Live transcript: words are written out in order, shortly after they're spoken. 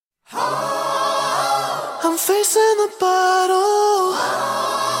I'm facing the bottle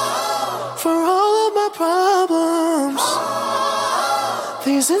for all of my problems.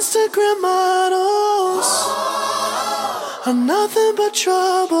 These Instagram models are nothing but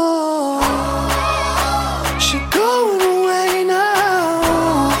trouble. She going away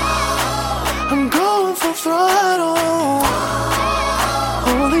now, I'm going full throttle.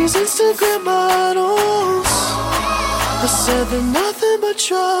 All these Instagram models, I said they're nothing but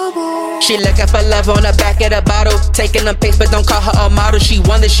trouble. She looking for love on the back of the bottle, taking them pics but don't call her a model. She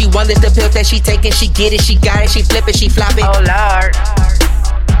wonders the pills that she taking. She get it, she got it, she flip it, she flop it. Oh Lord,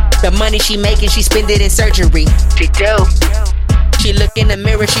 the money she making, she spend it in surgery. she do. She look in the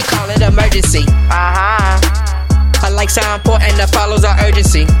mirror, she call it emergency. Her likes are important, the follows are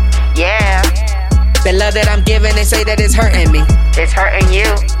urgency. Yeah, The love that I'm giving, they say that it's hurting me. it's hurting you.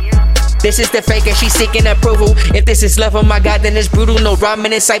 This is the fake and she seeking approval. If this is love, oh my God, then it's brutal. No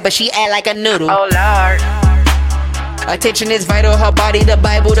ramen in sight, but she act like a noodle. Oh Lord, Attention is vital, her body the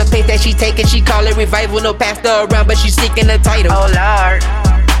Bible. The pace that she taking, she call it revival. No pastor around, but she seeking the title. oh Lord,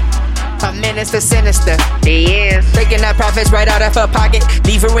 Her minister sinister, he is. taking her profits right out of her pocket.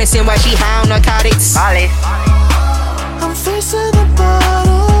 Leave her in sin while she high on narcotics. Solid. I'm facing the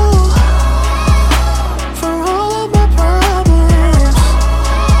bottle for all of my problems.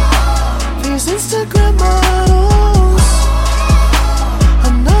 These Instagram models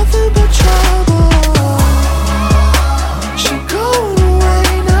are nothing but trouble. She going away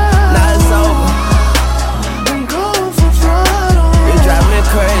now, Now it's over. I'm going for throttle. You drive me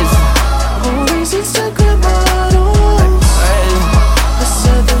crazy. All these Instagram models, Crazy. I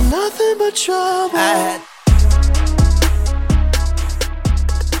said they're nothing but trouble. I had